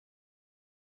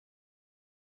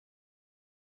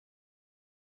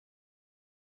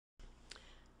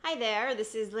Hi there,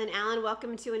 this is Lynn Allen.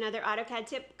 Welcome to another AutoCAD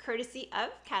tip courtesy of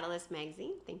Cadalyst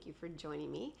magazine. Thank you for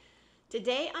joining me.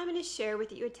 Today I'm going to share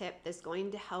with you a tip that's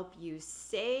going to help you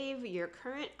save your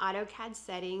current AutoCAD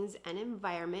settings and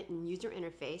environment and user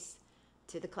interface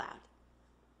to the cloud.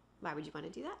 Why would you want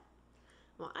to do that?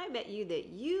 Well, I bet you that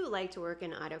you like to work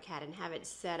in AutoCAD and have it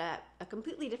set up a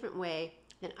completely different way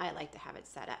than I like to have it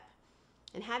set up.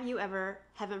 And have you ever,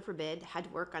 heaven forbid, had to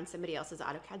work on somebody else's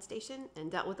AutoCAD station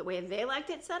and dealt with the way they liked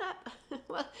it set up?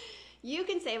 Well, you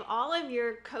can save all of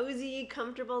your cozy,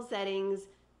 comfortable settings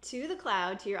to the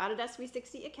cloud, to your Autodesk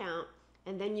 360 account,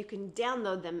 and then you can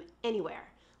download them anywhere.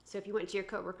 So if you went to your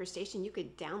coworker station, you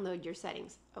could download your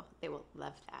settings. Oh, they will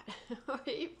love that. Or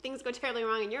if things go terribly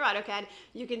wrong in your AutoCAD,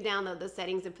 you can download those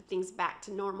settings and put things back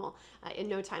to normal in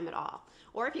no time at all.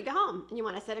 Or if you go home and you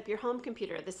want to set up your home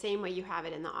computer the same way you have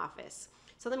it in the office.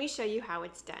 So let me show you how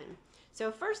it's done.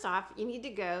 So first off, you need to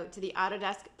go to the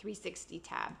Autodesk 360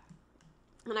 tab.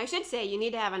 And I should say you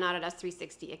need to have an Autodesk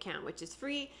 360 account, which is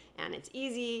free and it's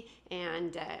easy,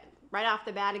 and right off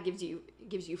the bat it gives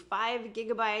you 5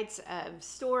 gigabytes of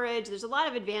storage. There's a lot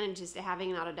of advantages to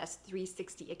having an Autodesk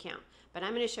 360 account, but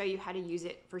I'm going to show you how to use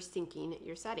it for syncing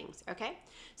your settings. Okay,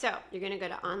 so you're going to go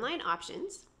to Online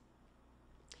Options,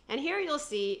 and here you'll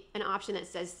see an option that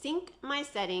says Sync My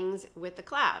Settings with the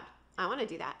Cloud. I want to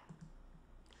do that.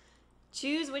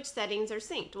 Choose which settings are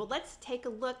synced. Well, let's take a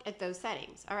look at those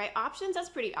settings. All right, options, that's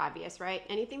pretty obvious, right?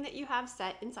 Anything that you have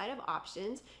set inside of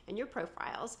options and your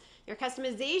profiles. Your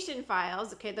customization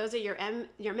files, okay, those are your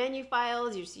menu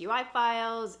files, your CUI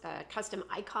files, custom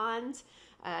icons,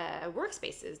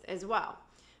 workspaces as well.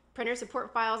 Printer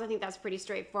support files, I think that's pretty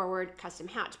straightforward. Custom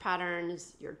hatch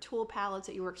patterns, your tool palettes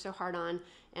that you work so hard on,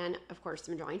 and of course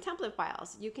some drawing template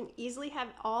files. You can easily have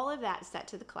all of that set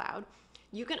to the cloud.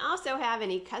 You can also have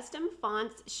any custom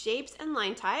fonts, shapes, and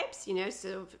line types,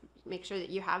 so make sure that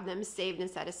you have them saved and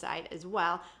set aside as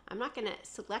well. I'm not going to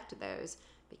select those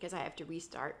because I have to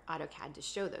restart AutoCAD to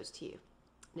show those to you.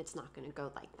 And it's not going to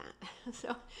go like that.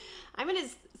 So I'm going to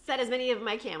set as many of them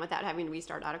I can without having to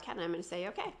restart AutoCAD, and I'm going to say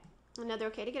okay. Another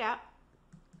okay to get out.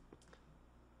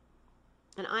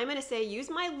 And I'm going to say use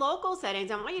my local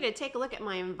settings. I want you to take a look at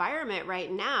my environment right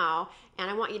now, and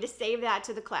I want you to save that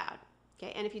to the cloud.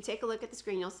 Okay, and if you take a look at the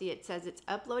screen, you'll see it says it's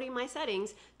uploading my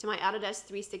settings to my Autodesk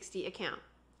 360 account.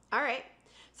 All right,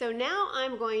 so now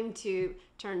I'm going to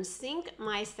turn Sync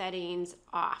My Settings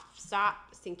off.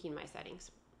 Stop syncing my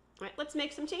settings. All right, let's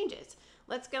make some changes.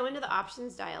 Let's go into the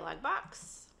Options dialog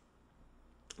box.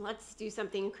 Let's do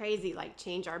something crazy like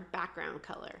change our background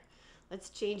color.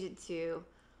 Let's change it to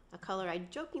a color I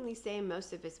jokingly say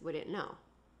most of us wouldn't know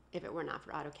if it were not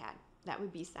for AutoCAD. That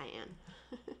would be cyan.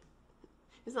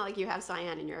 It's not like you have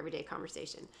cyan in your everyday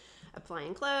conversation. Apply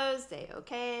and close, say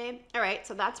okay. All right,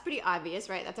 so that's pretty obvious,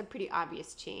 right? That's a pretty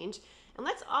obvious change. And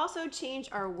let's also change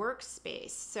our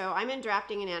workspace. So I'm in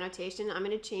drafting and annotation. I'm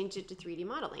going to change it to 3D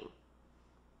modeling.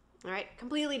 All right,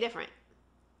 completely different.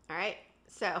 All right,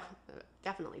 so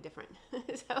definitely different.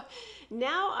 So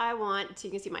now I want to,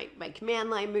 you can see my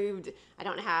command line moved. I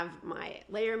don't have my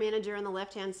layer manager on the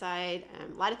left-hand side.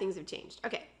 A lot of things have changed.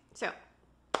 Okay, so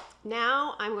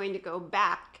now I'm going to go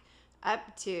back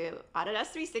up to Autodesk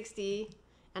 360,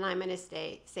 and I'm going to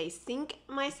say sync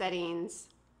my settings.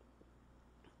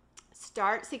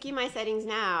 Start syncing my settings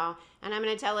now, and I'm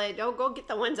going to tell it, oh, go get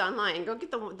the ones online. Go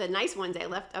get the nice ones I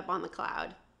left up on the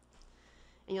cloud.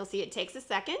 And you'll see it takes a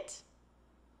second,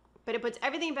 but it puts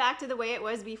everything back to the way it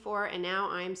was before, and now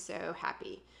I'm so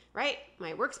happy, right?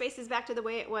 My workspace is back to the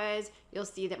way it was. You'll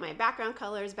see that my background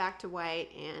color is back to white,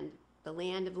 and the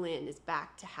land of Lynn is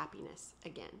back to happiness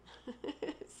again.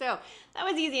 So that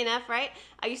was easy enough, right?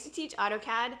 I used to teach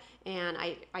AutoCAD, and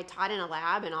I taught in a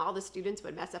lab, and all the students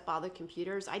would mess up all the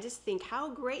computers. I just think how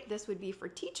great this would be for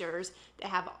teachers to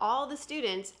have all the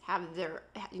students have their,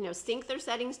 sync their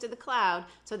settings to the cloud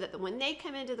so that when they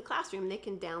come into the classroom, they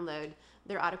can download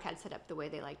their AutoCAD setup the way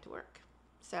they like to work.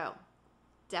 So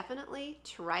definitely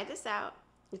try this out.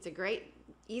 It's a great,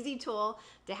 easy tool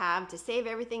to have to save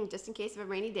everything just in case of a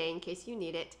rainy day, in case you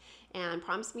need it. And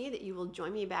promise me that you will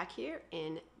join me back here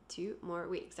in 2 more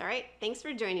weeks. All right, thanks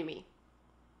for joining me.